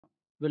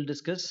will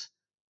discuss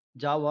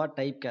Java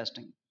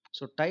typecasting.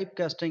 So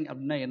typecasting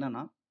அப்படின்னா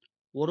என்னன்னா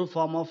ஒரு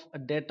form of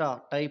data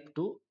type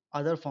to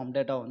other form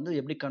data வந்து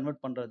எப்படி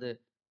கன்வெர்ட் பண்ணுறது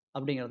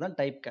அப்படிங்கிறது தான்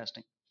டைப்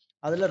காஸ்டிங்.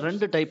 அதில்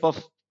ரெண்டு டைப்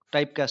ஆஃப்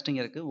டைப் காஸ்டிங்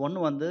இருக்குது. ஒன்று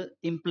வந்து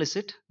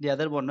implicit, the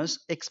other one is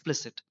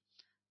explicit.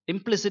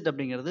 implicit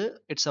அப்படிங்கிறது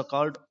it's a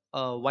called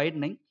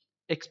widening,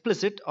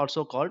 explicit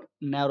also called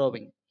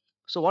narrowing.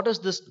 So what is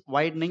this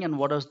widening and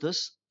what is this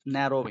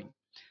narrowing?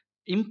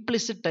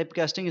 Implicit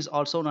typecasting is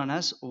also known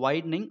as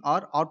widening or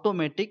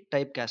automatic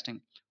typecasting.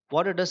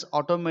 What it is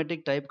automatic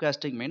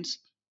typecasting means,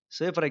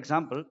 say for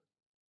example,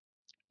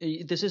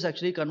 this is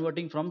actually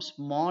converting from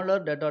smaller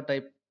data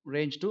type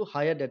range to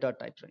higher data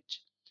type range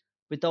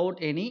without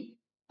any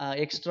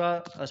extra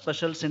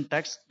special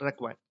syntax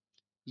required.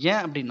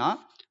 ஏன் அப்படின்னா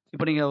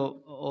இப்போ நீங்கள்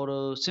ஒரு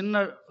சின்ன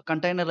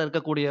கண்டெய்னரில்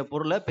இருக்கக்கூடிய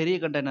பொருளை பெரிய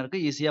கண்டெய்னருக்கு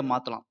ஈஸியாக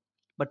மாற்றலாம்.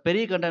 பட்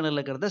பெரிய கண்டெய்னரில்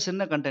இருக்கிறத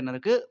சின்ன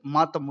கண்டெய்னருக்கு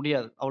மாற்ற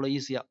முடியாது அவ்வளோ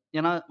ஈஸியாக,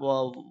 ஏன்னா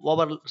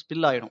ஓவர்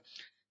ஸ்பில் ஆகிடும்.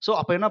 ஸோ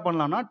அப்போ என்ன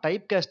பண்ணலாம்னா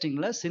டைப்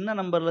காஸ்டிங்கில் சின்ன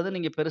நம்பர்லேருந்து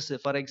நீங்கள் பெருசு,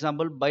 for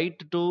example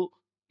byte to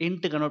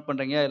into convert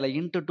பண்ணுறீங்க, இல்லை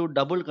இன்ட்டு டு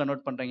டபுள்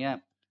கன்வெர்ட் பண்ணுறீங்க,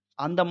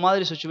 அந்த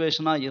மாதிரி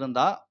சுச்சுவேஷனாக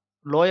இருந்தால்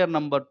lower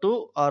number to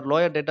R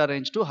lower data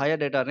range to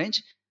higher data range,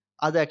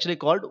 அது ஆக்சுவலி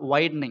கால்ட்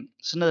வைட்னிங்.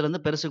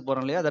 சின்னதுலேருந்து பெருசுக்கு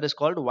போகிறோம் இல்லையா, that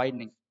is called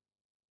whitening.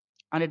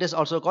 And it is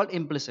also called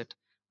implicit.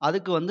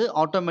 அதுக்கு வந்து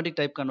ஆட்டோமேட்டிக்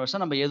டைப்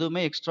கன்வர்ஷன் நம்ம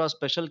எதுவுமே எக்ஸ்ட்ரா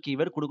ஸ்பெஷல்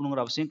கீவேர்ட்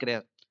கொடுக்கணுங்கிற அவசியம்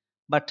கிடையாது.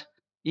 பட்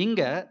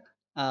இங்கே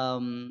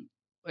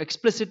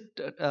எக்ஸ்பிளிசிட்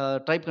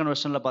டைப்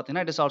கன்வர்ஷனில்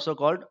பார்த்தீங்கன்னா it is also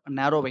called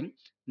narrowing.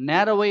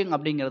 Narrowing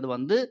அப்படிங்கிறது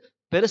வந்து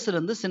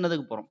பெருசுலேருந்து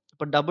சின்னதுக்கு போகிறோம்.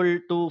 இப்போ double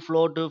to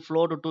float,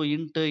 float to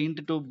into,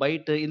 into to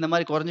byte, இந்த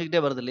மாதிரி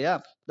குறைஞ்சிக்கிட்டே வருது இல்லையா,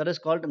 தட்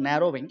இஸ் கால்ட்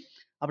நேரோவிங்.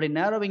 அப்படி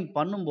நேரோவிங்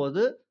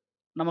பண்ணும்போது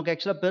நமக்கு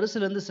ஆக்சுவலாக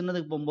பெருசுலேருந்து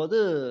சின்னதுக்கு போகும்போது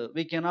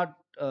வி கேனாட்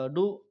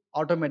டூ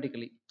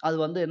ஆட்டோமேட்டிக்கலி. அது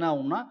வந்து என்ன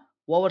ஆகும்னா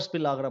ஓவர்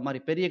ஸ்பில் ஆகிற மாதிரி,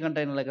 பெரிய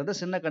கண்டெய்னரில் இருக்கிறத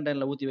சின்ன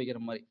கண்டெய்னரில் ஊற்றி வைக்கிற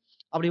மாதிரி.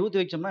 அப்படி ஊற்றி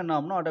வச்சோம்னா என்ன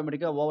ஆகும்னா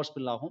ஆட்டோமேட்டிக்காக ஓவர்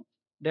ஸ்பில் ஆகும்,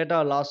 டேட்டா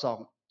லாஸ்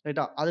ஆகும்,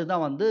 ரைட்டா.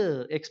 அதுதான் வந்து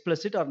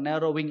எக்ஸ்பிளிசிட் ஆர்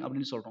நேரோவிங்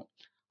அப்படின்னு சொல்கிறோம்.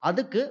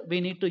 அதுக்கு we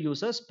need to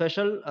use a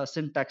special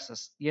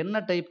சின்டாக்சஸ்.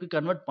 என்ன டைப்புக்கு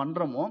கன்வெர்ட்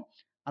பண்ணுறோமோ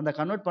அந்த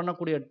கன்வெர்ட்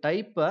பண்ணக்கூடிய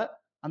டைப்பை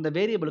அந்த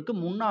வேரியபிளுக்கு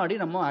முன்னாடி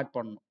நம்ம ஆட்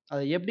பண்ணணும்.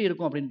 அது எப்படி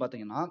இருக்கும் அப்படின்னு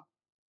பார்த்தீங்கன்னா,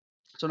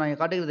 ஸோ நான்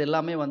காட்டுகிறது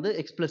எல்லாமே வந்து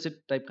எக்ஸ்பிளிசிட்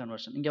டைப்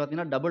கன்வர்ஷன். இங்கே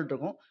பார்த்தீங்கன்னா டபுள்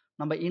இருக்கும்,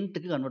 நம்ம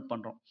இன்ட்டுக்கு கன்வெர்ட்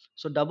பண்ணுறோம்.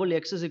 So double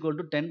X is equal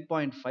to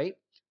 10.5.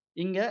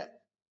 இங்கே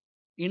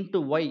இன்ட்டு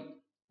ஒய்,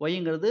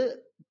 ஒய்ங்கிறது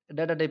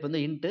டேட்டா டைப்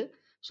வந்து இன்ட்டு.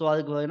 ஸோ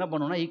அதுக்கு என்ன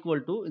பண்ணோம்னா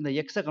ஈக்குவல் டு இந்த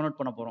எக்ஸை கன்வெர்ட்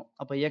பண்ண போகிறோம்.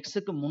 அப்போ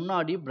எக்ஸுக்கு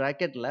முன்னாடி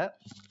ப்ராக்கெட்டில்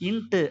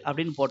இன்ட்டு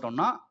அப்படின்னு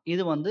போட்டோம்னா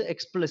இது வந்து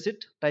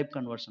எக்ஸ்பிளிசிட் டைப்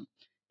கன்வர்ஷன்.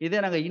 இதே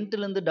நாங்கள்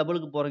இன்ட்டுலேருந்து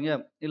டபுளுக்கு போகிறீங்க,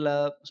 இல்லை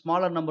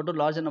smaller number to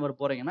larger number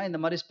போகிறீங்கன்னா இந்த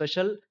மாதிரி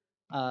ஸ்பெஷல்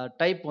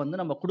டைப் வந்து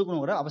நம்ம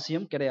கொடுக்கணுங்கிற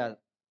அவசியம் கிடையாது.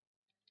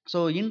 ஸோ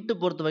இன்ட்டு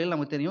பொறுத்த வரையில்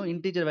நமக்கு தெரியும்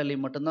இன்டீஜர் வேல்யூ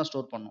மட்டும்தான்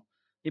ஸ்டோர் பண்ணும்.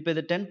 இப்போ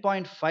இது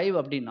 10.5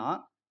 அப்படின்னா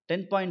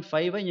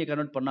 10.5 இங்கே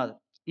கன்வெர்ட் பண்ணாது.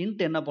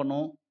 இன்ட் என்ன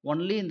பண்ணும்,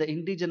 ஒன்லி இந்த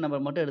இன்டீஜர்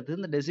நம்பர் மட்டும் எடுத்து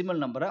இந்த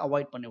டெசிமல் நம்பரை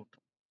அவாய்ட் பண்ணி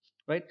விட்டுரும்,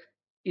 ரைட்.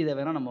 இதை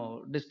வேணால் நம்ம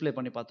டிஸ்பிளே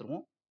பண்ணி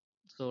பார்த்துருவோம்.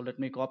 So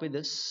let me copy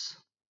this,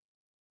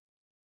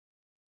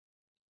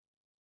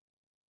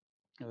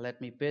 let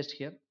me paste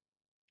here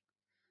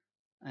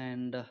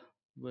and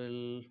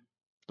will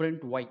print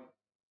y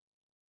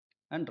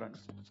and run.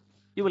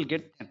 You will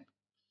get 10,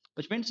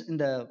 which means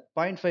இந்த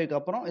 0.5க்கு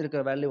அப்புறம்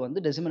இருக்கிற வேல்யூ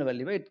வந்து டெசிமல்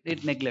வேல்யூவை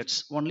it neglects,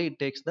 only it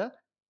takes the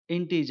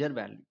integer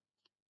value.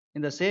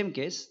 In the same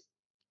case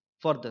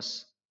for this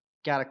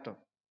character,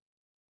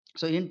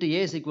 so int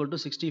a is equal to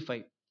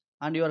 65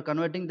 and you are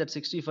converting that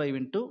 65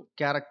 into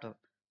character.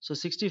 So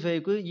 65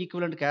 க்கு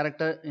equivalent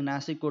character in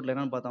ASCII codeல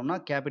என்னன்னு பார்த்தோம்னா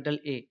capital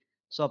A.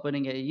 So அப்போ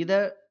நீங்கள் இதை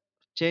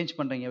change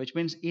பண்ணுறீங்க, which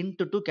means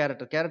int to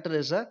character. Character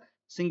is a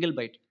single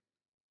byte.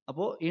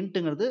 அப்போது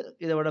இன்ட்டுங்கிறது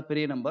இதை விட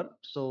பெரிய நம்பர்.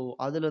 ஸோ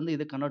அதுலேருந்து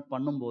இது கன்வெர்ட்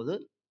பண்ணும்போது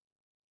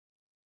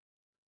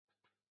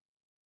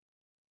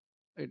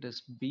it is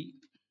B.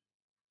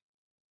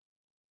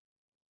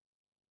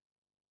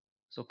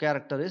 So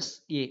character is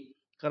A,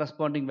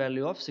 corresponding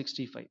value of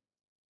 65.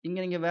 இங்கே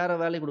நீங்கள்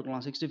வேறு வேல்யூ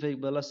கொடுக்கலாம்,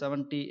 65க்கு பதிலாக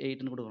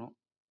 78ன்னு கொடுக்கணும்.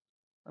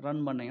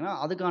 ரன் பண்ணிங்கன்னா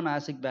அதுக்கான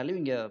ஆசிக் வேல்யூ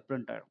இங்கே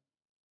பிரிண்ட் ஆகிடும்.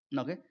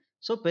 ஓகே,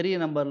 ஸோ பெரிய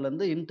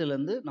நம்பர்லேருந்து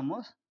இன்ட்டுலேருந்து நம்ம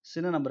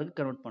சின்ன நம்பருக்கு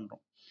கன்வெர்ட்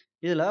பண்ணுறோம்.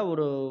 இதில்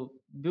ஒரு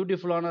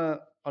பியூட்டிஃபுல்லான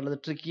அல்லது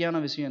ட்ரிக்கியான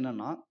விஷயம்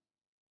என்னென்னா,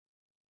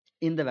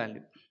 இந்த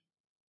வேல்யூ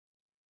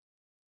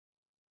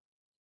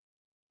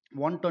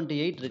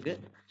 128 இருக்குது,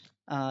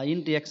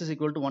 into X is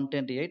equal to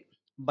 128,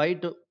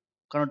 byte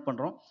convert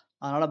பண்ணுறோம்,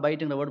 அதனால்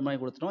பைட்டுங்கிற வேர்டு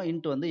மாதிரி கொடுத்துட்டோம்,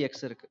 இன்ட்டு வந்து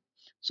எக்ஸ் இருக்குது.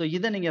 ஸோ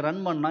இதை நீங்கள்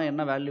ரன் பண்ணால்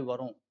என்ன வேல்யூ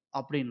வரும்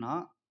அப்படின்னா,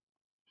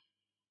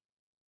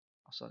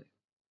 sorry,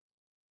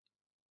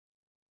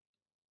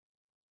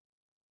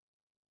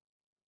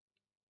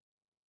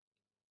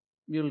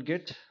 you will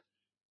get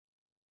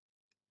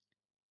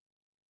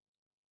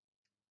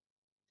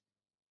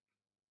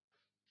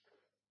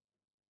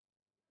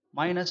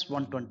minus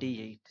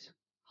 128.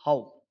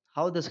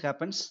 How this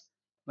happens?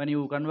 When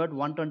you convert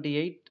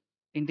 128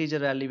 integer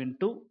value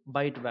into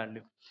byte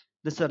value,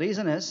 this the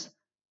reason is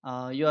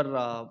your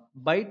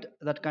byte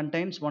that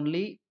contains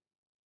only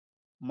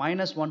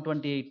minus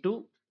 128 to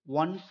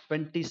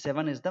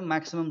 127 is the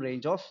maximum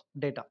range of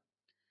data.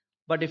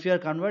 But if you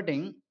are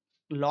converting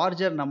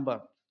larger number,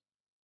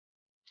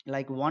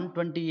 like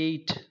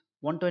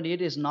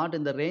 128 is not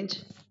in the range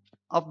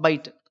of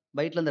byte.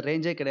 பைட்ல இந்த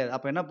ரேஞ்சே கிடையாது.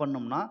 அப்போ என்ன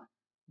பண்ணோம்னா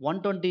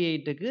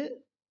 128க்கு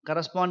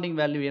corresponding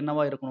value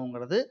என்னவா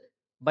இருக்கணுங்கிறது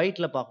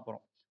பைட்ல பார்க்க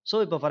போறோம். So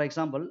இப்போ ஃபார்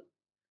எக்ஸாம்பிள்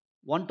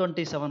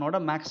 127ஓட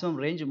மேக்ஸிமம்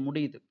ரேஞ்ச்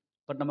முடியுது.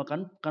 பட் நம்ம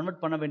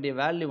கன்வெர்ட் பண்ண வேண்டிய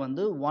வேல்யூ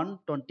வந்து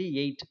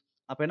 128.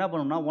 அப்போ என்ன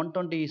பண்ணணும்னா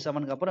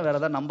 127க்கு அப்புறம் வேற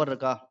ஏதாவது நம்பர்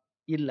இருக்கா?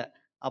 இல்லை.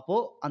 அப்போ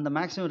அந்த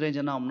மேக்ஸிமம்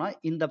ரேஞ்ச் என்ன ஆகும்னா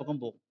இந்த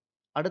பக்கம் போகும்.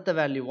 அடுத்த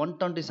வேல்யூ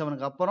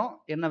 127க்கு அப்புறம்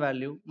என்ன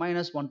வேல்யூ?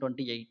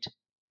 -128.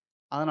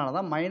 அதனால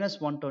தான்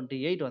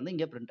 -128 வந்து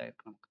இங்கே பிரிண்ட்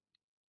ஆயிருக்கு நமக்கு.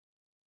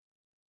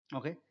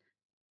 ஓகே,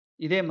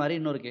 இதே மாதிரி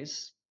இன்னொரு கேஸ்,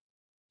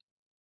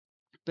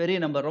 பெரிய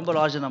நம்பர், ரொம்ப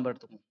லார்ஜ் நம்பர்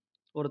எடுத்துக்கோம்.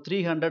 ஒரு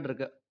 300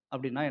 இருக்கு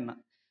அப்படின்னா என்ன?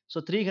 ஸோ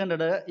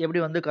 300 எப்படி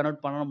வந்து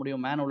கன்வெர்ட் பண்ண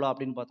முடியும் மேனுவலா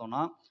அப்படின்னு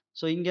பார்த்தோம்னா,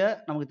 ஸோ இங்கே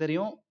நமக்கு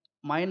தெரியும்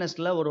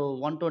மைனஸில் ஒரு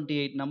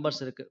 128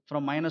 நம்பர்ஸ் இருக்கு.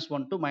 From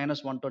 -1 to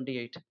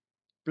 -128.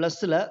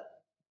 ப்ளஸில்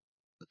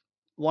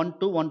 1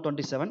 to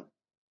 127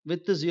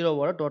 வித்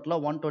ஜீரோவோட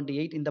டோட்டலாக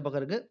 128 இந்த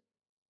பக்கம் இருக்கு,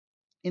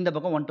 இந்த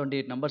பக்கம்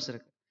 128 நம்பர்ஸ்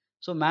இருக்கு.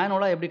 ஸோ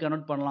மேனுவலாக எப்படி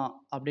கன்வெர்ட் பண்ணலாம்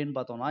அப்படின்னு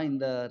பார்த்தோம்னா,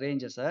 இந்த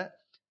ரேஞ்சஸை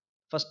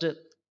ஃபர்ஸ்ட்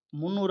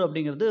 300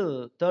 அப்படிங்கிறது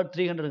தேர்ட்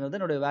 300ங்கிறது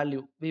என்னோட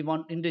value. We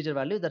want integer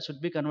value that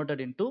should be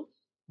converted into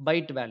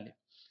byte value.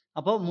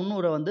 அப்போ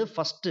 300 வந்து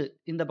ஃபர்ஸ்ட்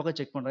இந்த பக்கம்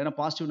செக் பண்றோம். ஏன்னா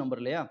பாசிட்டிவ்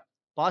நம்பர் இல்லையா?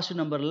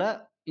 பாசிட்டிவ் நம்பர்ல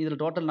இதுல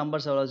டோட்டல்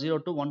நம்பர்ஸ் 0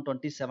 to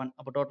 127.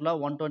 அப்போ டோட்டலா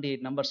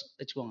 128 நம்பர்ஸ்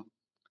வச்சுக்கோங்க.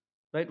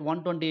 ரைட்,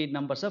 128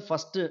 நம்பர்ஸை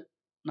ஃபர்ஸ்ட்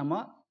நம்ம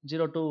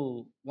 0 to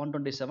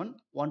 127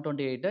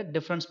 128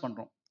 டிஃபரன்ஸ்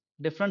பண்றோம்.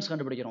 டிஃபரன்ஸ்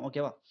கண்டுபிடிக்கிறோம்.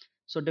 ஓகேவா?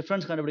 ஸோ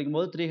டிஃபரன்ஸ் கண்டுபிடிக்கும்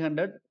போது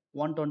 300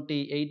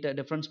 128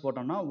 டிஃபரன்ஸ்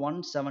போட்டோம்னா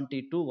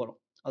 172 வரும்.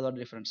 அதோட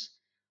டிஃபரன்ஸ்.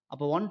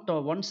 அப்போ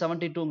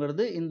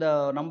 172ங்கிறது இந்த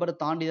நம்பரை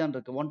தாண்டி தான்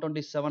இருக்கு,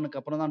 127க்கு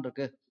அப்புறம் தான்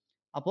இருக்கு.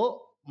 அப்போ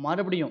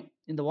மறுபடியும்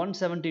இந்த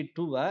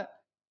 172வை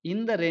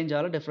இந்த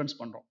ரேஞ்சால டிஃபரன்ஸ்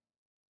பண்றோம்.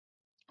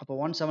 அப்போ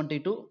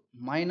 172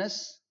 மைனஸ்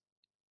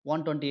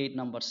 128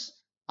 நம்பர்ஸ்,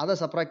 அதை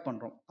சப்ராக்ட்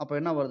பண்றோம். அப்போ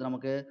என்ன வருது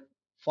நமக்கு?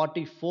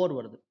 44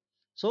 வருது.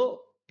 ஸோ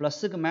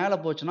ப்ளஸுக்கு மேலே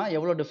போச்சுன்னா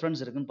எவ்வளோ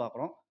டிஃப்ரென்ஸ் இருக்குன்னு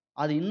பார்க்குறோம்.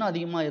 அது இன்னும்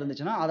அதிகமாக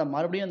இருந்துச்சுன்னா அதை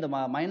மறுபடியும் இந்த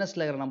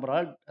மைனஸில் இருக்கிற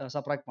நம்பரால்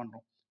சப்ராக்ட்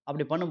பண்ணுறோம்.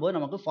 அப்படி பண்ணும்போது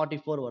நமக்கு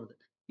 44 வருது.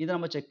 இதை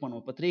நம்ம செக்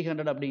பண்ணுவோம். இப்போ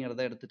 300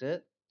 அப்படிங்கிறத எடுத்துட்டு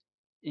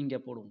இங்கே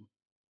போடுவோம்.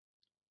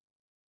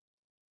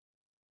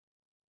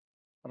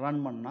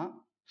 ரன் பண்ணா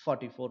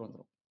 44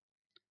 வந்துடும்.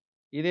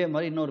 இதே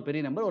மாதிரி இன்னொரு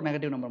பெரிய நம்பர், ஒரு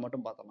நெகட்டிவ் நம்பர்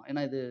மட்டும் பார்த்தலாம்.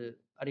 ஏன்னா இது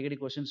அடிக்கடி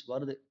கொஸ்டின்ஸ்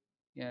வருது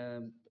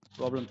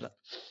ப்ராப்ளம்ல.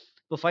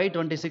 இப்போ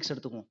 526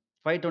 எடுத்துக்குவோம்.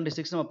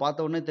 526 நம்ம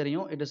பார்த்த உடனே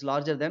தெரியும் இட் இஸ்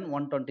லார்ஜர் தென்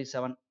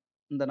 127.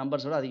 இந்த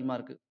நம்பர்ஸோட அதிகமாக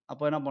இருக்கு.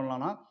 அப்போ என்ன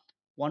பண்ணலாம்னா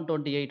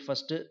 128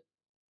 ஃபர்ஸ்ட்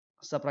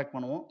சப்ராக்ட்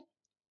பண்ணுவோம்.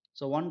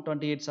 ஸோ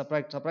 128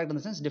 சப்ராக்ட்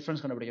இந்த சென்ஸ்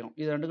டிஃபரன்ஸ் கண்டுபிடிக்கணும்.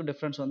 இது ரெண்டுக்கும்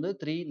டிஃபரன்ஸ் வந்து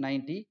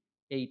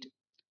 398.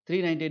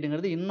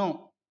 398ங்கிறது இன்னும்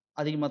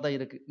அதிகமாக தான்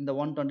இருக்கு இந்த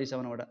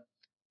 127 விட.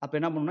 அப்போ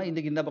என்ன பண்ணணும்னா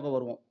இதுக்கு இந்த பக்கம்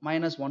வருவோம்.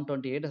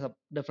 -128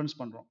 டிஃபரன்ஸ்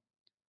பண்ணுறோம்.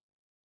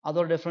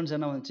 அதோட டிஃபரன்ஸ்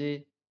என்ன வந்துச்சு?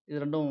 இது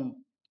ரெண்டும்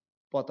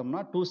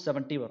பார்த்தோம்னா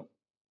 270 வரும்.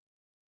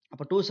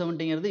 அப்போ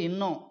 270ங்கிறது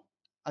இன்னும்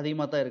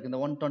அதிகமாக தான் இருக்குது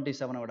இந்த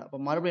 127 விட. அப்போ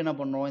மறுபடியும் என்ன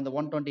பண்ணுறோம்? இந்த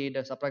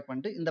 128 சப்ராக்ட்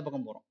பண்ணிட்டு இந்த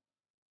பக்கம் போகிறோம்.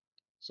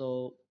 ஸோ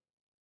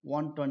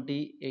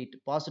 128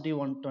 பாசிட்டிவ்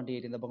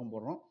 128 இந்த பக்கம்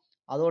போடுறோம்.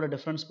 அதோட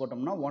டிஃபரன்ஸ்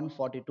போட்டோம்னா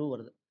 142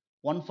 வருது.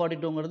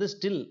 142ங்கிறது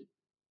ஸ்டில்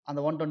அந்த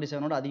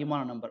 127ஓட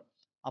அதிகமான நம்பர்.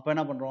 அப்போ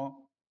என்ன பண்ணுறோம்?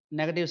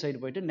 நெகட்டிவ் சைடு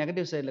போயிட்டு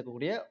நெகட்டிவ் சைடில்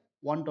இருக்கக்கூடிய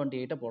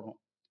 128 போடுறோம்.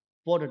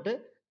 போட்டுட்டு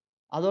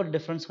அதோட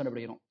டிஃபரன்ஸ்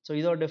கண்டுபிடிக்கிறோம். ஸோ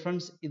இதோட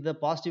டிஃபரன்ஸ் இந்த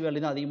பாசிட்டிவ்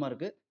வேல்யூ தான் அதிகமாக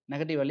இருக்குது,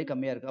 நெகட்டிவ் வேல்யூ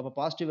கம்மியாக இருக்குது. அப்போ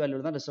பாசிட்டிவ் வேல்யூ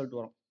தான் ரிசல்ட்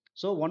வரும்.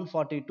 ஸோ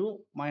 142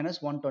 மைனஸ்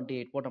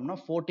 128 போட்டோம்னா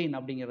 14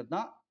 அப்படிங்கிறது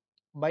தான்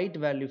பைட்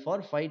வேல்யூ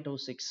ஃபார்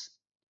 526.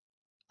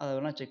 அதை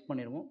வேணால் செக்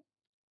பண்ணிடுவோம்.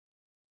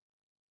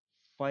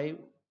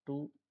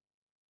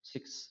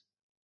 526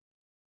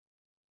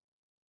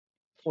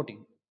 14.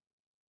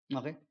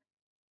 ஓகே,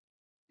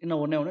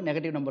 இன்னும் ஒன்று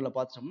நெகட்டிவ் நம்பரில்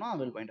பார்த்துட்டோம்னா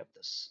will find up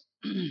this.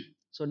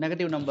 So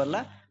negative நம்பரில்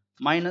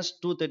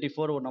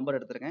 -234 ஒரு நம்பர்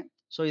எடுத்திருக்கேன்.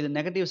 ஸோ இது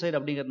நெகட்டிவ் சைடு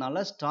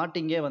அப்படிங்கிறதுனால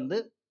ஸ்டார்டிங்கே வந்து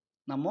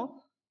நம்ம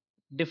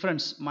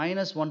டிஃபரன்ஸ்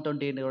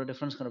 -128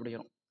 டிஃபரன்ஸ்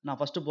கண்டுபிடிக்கிறோம். நான்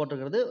ஃபர்ஸ்ட்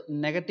போட்டிருக்கிறது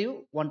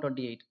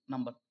 -128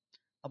 நம்பர்.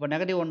 அப்போ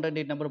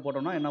 -128 நம்பர்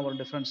போட்டோம்னா என்ன ஒரு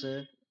டிஃபரன்ஸ்?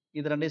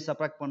 இது ரெண்டையும்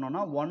சப்ராக்ட்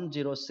பண்ணோம்னா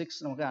 106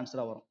 நமக்கு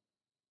ஆன்சராக வரும்.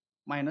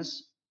 மைனஸ்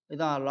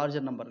இதான்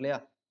லார்ஜர் நம்பர் இல்லையா?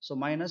 ஸோ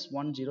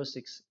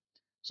 -106.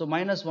 ஸோ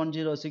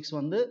 -106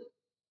 வந்து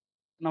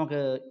நமக்கு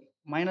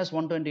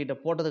 -128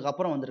 போட்டதுக்கு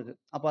அப்புறம் வந்திருக்கு.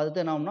 அப்போ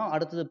அடுத்து என்ன ஆகும்னா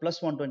அடுத்தது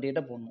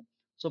 +128 போடணும்.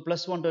 ஸோ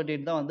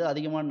 +128 தான் வந்து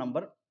அதிகமான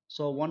நம்பர்.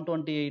 ஸோ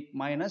 128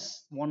 மைனஸ்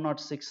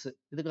 106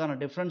 இதுக்கான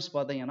டிஃப்ரென்ஸ்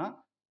பார்த்தீங்கன்னா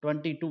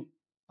 22.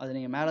 அது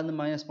நீங்கள் மேலேருந்து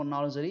மைனஸ்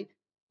பண்ணாலும் சரி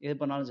எது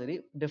பண்ணாலும் சரி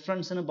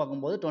டிஃப்ரென்ஸ்னு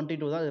பார்க்கும்போது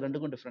 22 தான் இது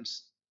ரெண்டுக்கும் டிஃப்ரென்ஸ்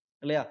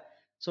இல்லையா?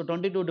 ஸோ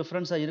 22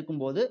 டிஃப்ரென்ஸாக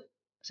இருக்கும்போது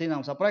சரி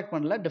நம்ம சப்ராக்ட்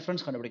பண்ணல,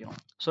 டிஃப்ரென்ஸ் கண்டுபிடிக்கணும்.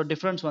 ஸோ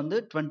டிஃப்ரென்ஸ் வந்து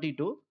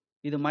 22,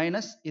 இது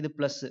மைனஸ் இது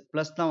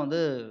ப்ளஸ் தான் வந்து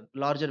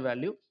லார்ஜர்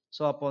வேல்யூ.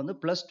 ஸோ அப்போ வந்து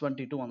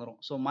 +22 வந்துடும்.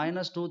 So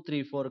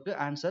 -234க்கு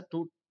answer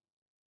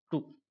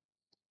 2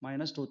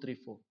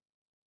 -234.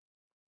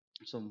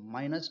 So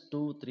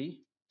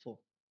 -234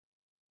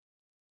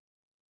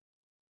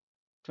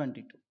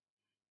 22.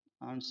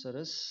 Answer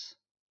is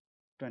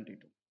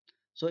 22.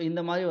 So இந்த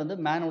மாதிரி வந்து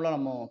மேனுவலாக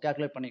நம்ம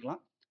கேல்குலேட்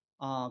பண்ணிக்கலாம்.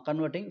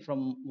 Converting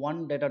from one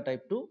data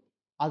type to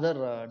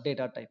other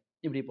data type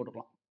இப்படி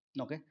போட்டுக்கலாம்.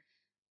 ஓகே,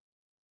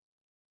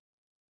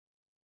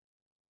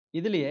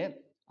 இதுலயே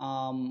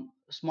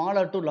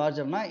ஸ்மாலர் டு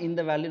லார்ஜர்னா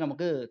இந்த வேல்யூ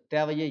நமக்கு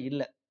தேவையே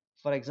இல்லை.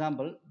 ஃபார்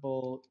எக்ஸாம்பிள் இப்போ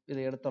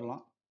இதை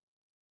எடுத்துடலாம்.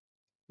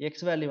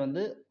 எக்ஸ் வேல்யூ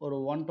வந்து ஒரு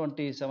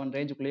 127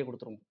 ரேஞ்சுக்குள்ளேயே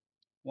கொடுத்துருவோம்.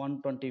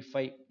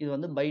 125 இது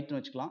வந்து பைட்னு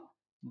வச்சுக்கலாம்.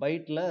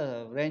 பைட்டில்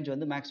ரேஞ்ச்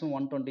வந்து மேக்ஸிமம்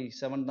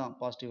 127 தான்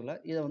பாசிட்டிவில்.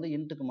 இதை வந்து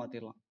இன்ட்டுக்கு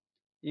மாற்றிடலாம்.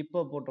 இப்போ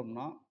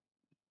போட்டோம்னா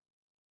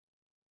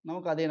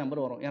நமக்கு அதே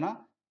நம்பர் வரும். ஏன்னா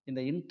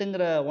இந்த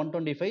இன்ட்டுங்கிற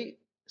 125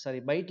 சாரி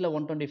பைட்டில்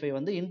 125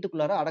 வந்து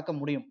இன்ட்டுக்குள்ளார அடக்க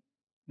முடியும்.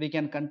 we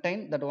can contain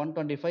that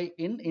 125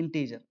 in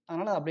integer.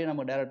 அதனால அப்படியே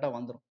நம்ம டைரெக்டாக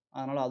வந்துடும்.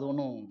 அதனால அது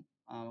ஒன்றும்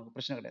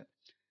பிரச்சனை கிடையாது.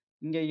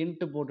 இங்கே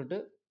இன்ட்டு போட்டுட்டு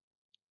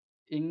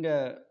இங்கே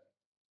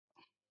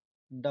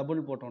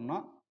டபுள் போட்டோம்னா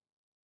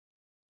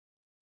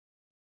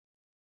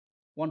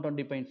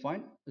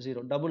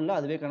 120.0 டபுளில்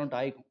அதுவே கனெக்ட்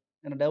ஆகிக்கும்.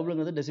 ஏன்னா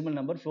டபுளுங்கிறது decimal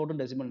number,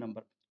 ஃப்ளோட்டும் decimal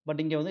number.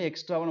 But இங்கே வந்து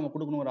எக்ஸ்ட்ராவாக நம்ம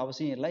கொடுக்கணுங்கிற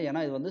அவசியம் இல்லை.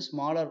 ஏன்னா இது வந்து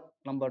smaller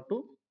number to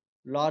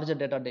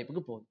larger data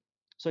டைப்புக்கு போகுது.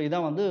 ஸோ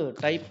இதான் வந்து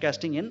டைப்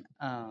காஸ்டிங் இன்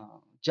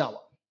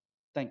ஜாவா.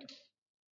 தேங்க்யூ.